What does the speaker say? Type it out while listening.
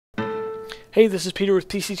Hey, this is Peter with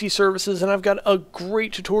PCT Services, and I've got a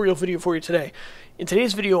great tutorial video for you today. In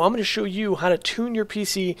today's video, I'm going to show you how to tune your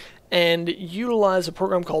PC and utilize a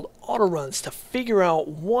program called Autoruns to figure out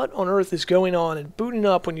what on earth is going on and booting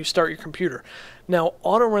up when you start your computer. Now,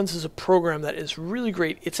 Autoruns is a program that is really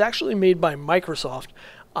great. It's actually made by Microsoft.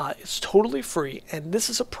 It's totally free, and this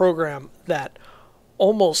is a program that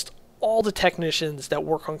almost all the technicians that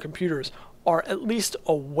work on computers are at least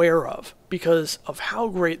aware of because of how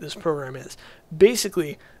great this program is.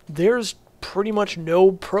 Basically, there's pretty much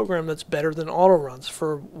no program that's better than Autoruns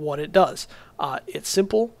for what it does. It's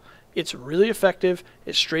simple, it's really effective,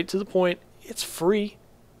 it's straight to the point, it's free,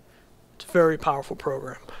 it's a very powerful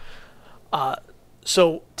program.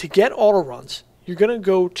 So to get Autoruns, you're going to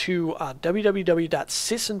go to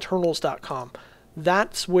www.sysinternals.com.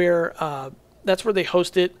 That's where they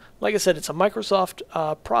host it. Like I said, it's a Microsoft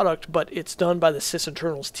product, but it's done by the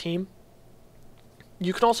Sysinternals team.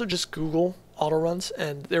 You can also just Google Autoruns,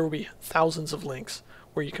 and there will be thousands of links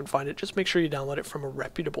where you can find it. Just make sure you download it from a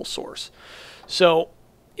reputable source. So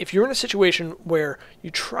if you're in a situation where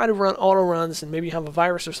you try to run Autoruns and maybe you have a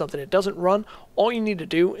virus or something, it doesn't run, all you need to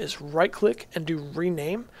do is right-click and do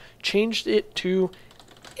rename, change it to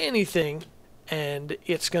anything, and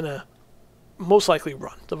it's going to most likely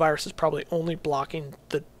run. The virus is probably only blocking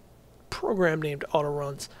the program named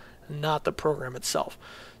Autoruns, not the program itself.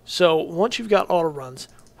 So once you've got Autoruns,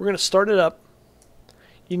 we're going to start it up.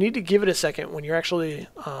 You need to give it a second when you're actually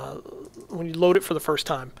when you load it for the first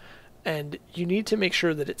time, and you need to make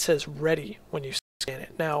sure that it says ready when you scan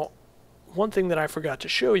it. Now, one thing that I forgot to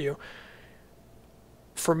show you,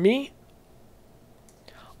 for me,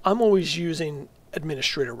 I'm always using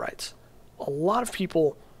administrator rights. A lot of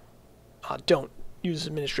people don't use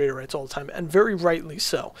administrator rights all the time, and very rightly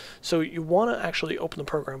so. So you want to actually open the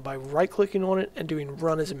program by right-clicking on it and doing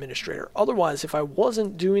run as administrator. Otherwise, if I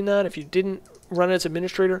wasn't doing that, if you didn't run as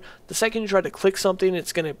administrator, the second you try to click something,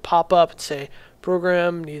 it's going to pop up and say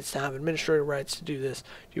program needs to have administrator rights to do this.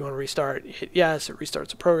 Do you want to restart? You hit yes, it restarts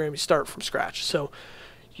the program. You start from scratch. So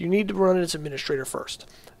you need to run it as administrator first.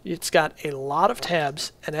 It's got a lot of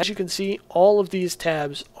tabs, and as you can see, all of these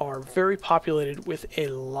tabs are very populated with a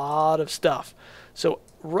lot of stuff. So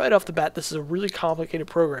right off the bat, this is a really complicated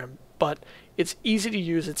program, but it's easy to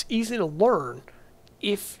use, it's easy to learn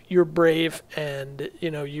if you're brave and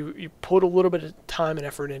you put a little bit of time and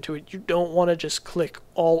effort into it. You don't want to just click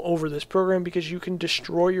all over this program because you can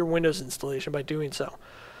destroy your Windows installation by doing so.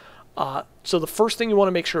 So the first thing you want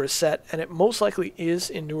to make sure is set, and it most likely is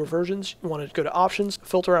in newer versions. You want to go to options,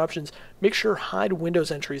 filter options, make sure hide Windows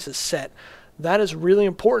entries is set. That is really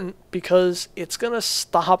important because it's going to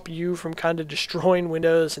stop you from kind of destroying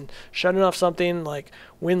Windows and shutting off something like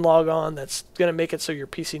logon that's going to make it so your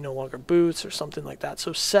PC no longer boots or something like that.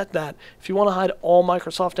 So set that. If you want to hide all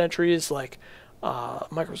Microsoft entries like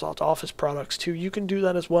Microsoft Office products too, you can do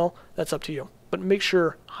that as well. That's up to you. But make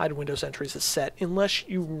sure hide Windows entries is set unless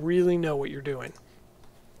you really know what you're doing.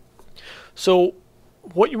 So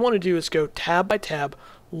what you want to do is go tab by tab,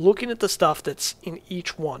 looking at the stuff that's in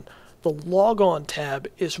each one. The logon tab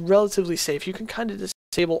is relatively safe. You can kind of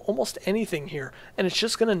disable almost anything here, and it's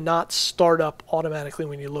just going to not start up automatically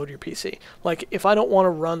when you load your PC. Like if I don't want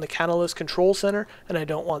to run the Catalyst Control Center and I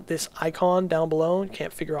don't want this icon down below and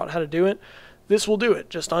can't figure out how to do it, this will do it.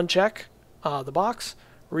 Just uncheck the box,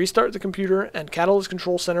 restart the computer, and Catalyst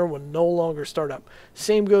Control Center will no longer start up.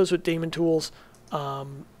 Same goes with daemon tools. As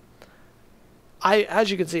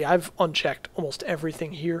you can see, I've unchecked almost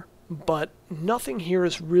everything here, but nothing here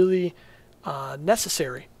is really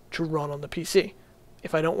necessary to run on the PC.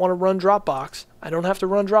 If I don't want to run Dropbox, I don't have to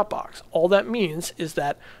run Dropbox. All that means is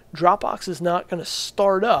that Dropbox is not going to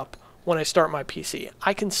start up when I start my PC.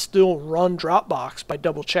 I can still run Dropbox by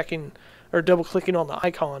double clicking on the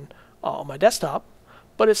icon on my desktop,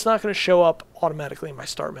 but it's not going to show up automatically in my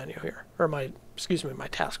start menu here, or my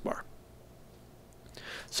taskbar.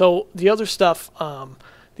 So the other stuff,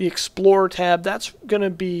 the Explorer tab, that's going to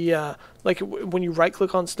be like when you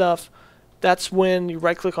right-click on stuff, that's when you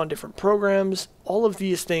right-click on different programs. All of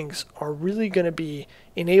these things are really going to be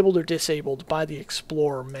enabled or disabled by the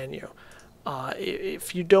Explorer menu.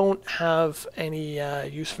 If you don't have any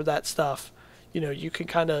use for that stuff, you can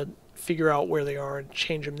kind of figure out where they are and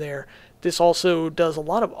change them there. This also does a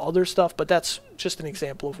lot of other stuff, but that's just an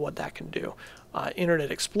example of what that can do.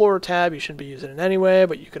 Internet Explorer tab, you shouldn't be using it anyway,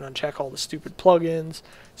 but you can uncheck all the stupid plugins,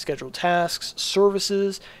 schedule tasks,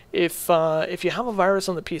 services. If you have a virus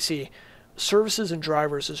on the PC, services and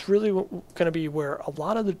drivers is really going to be where a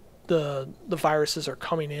lot of the viruses are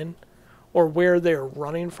coming in or where they're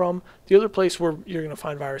running from. The other place where you're going to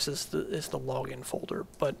find viruses is the login folder.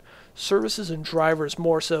 But services and drivers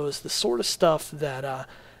more so is the sort of stuff that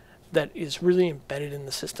that is really embedded in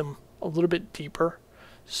the system a little bit deeper.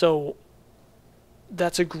 So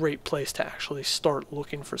that's a great place to actually start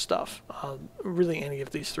looking for stuff. Really any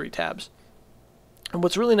of these three tabs. And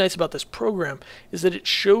what's really nice about this program is that it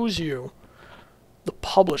shows you the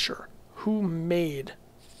publisher who made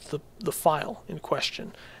the file in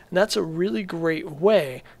question. And that's a really great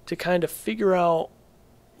way to kind of figure out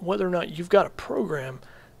whether or not you've got a program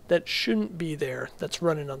that shouldn't be there that's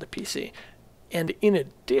running on the PC. And in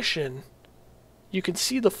addition, you can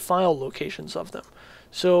see the file locations of them.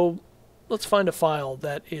 So let's find a file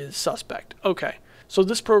that is suspect. Okay, so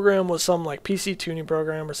this program was some like PC tuning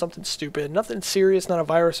program or something stupid, nothing serious, not a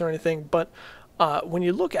virus or anything, but when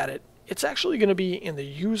you look at it, it's actually going to be in the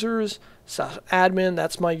users /admin,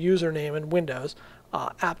 that's my username in Windows,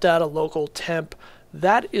 app data local temp.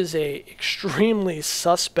 That is a extremely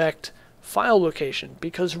suspect file location,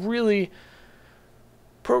 because really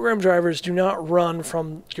program drivers do not run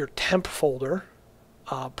from your temp folder.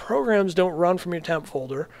 Programs don't run from your temp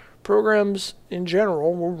folder. Programs in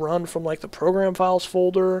general will run from like the program files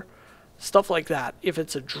folder, stuff like that. If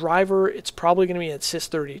it's a driver, it's probably going to be at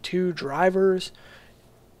sys32 drivers.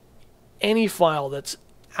 Any file that's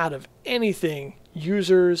out of anything,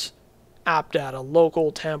 users, app data,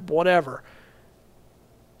 local, temp, whatever,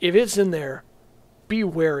 if it's in there, be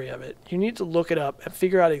wary of it. You need to look it up and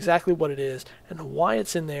figure out exactly what it is and why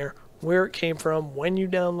it's in there, where it came from, when you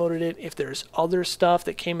downloaded it, if there's other stuff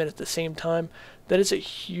that came in at the same time. That is a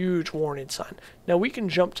huge warning sign. Now we can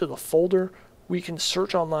jump to the folder, we can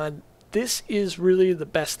search online. This is really the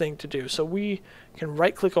best thing to do. So we can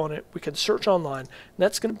right click on it, we can search online, and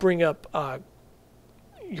that's going to bring up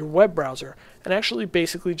your web browser and actually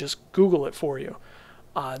basically just Google it for you.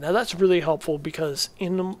 Now that's really helpful because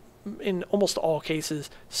in almost all cases,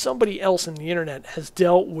 somebody else in the internet has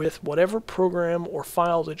dealt with whatever program or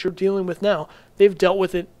file that you're dealing with now. They've dealt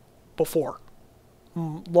with it before,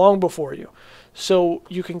 long before you. So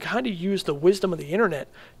you can kind of use the wisdom of the internet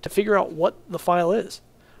to figure out what the file is.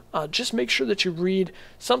 Just make sure that you read.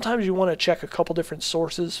 Sometimes you want to check a couple different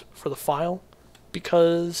sources for the file,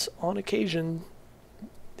 because on occasion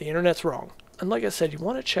the internet's wrong. And like I said, you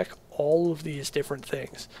want to check all of these different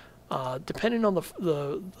things. Depending on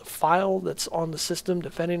the file that's on the system,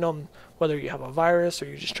 depending on whether you have a virus or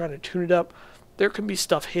you're just trying to tune it up, there can be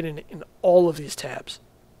stuff hidden in all of these tabs.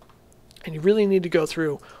 And you really need to go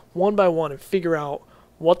through one by one and figure out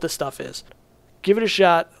what the stuff is. Give it a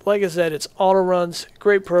shot. Like I said, it's Autoruns,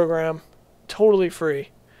 great program, totally free.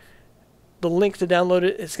 The link to download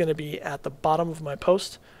it is going to be at the bottom of my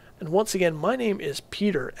post. And once again, my name is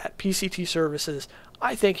Peter at PCT Services.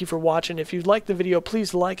 I thank you for watching. If you liked the video,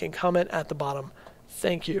 please like and comment at the bottom.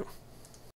 Thank you.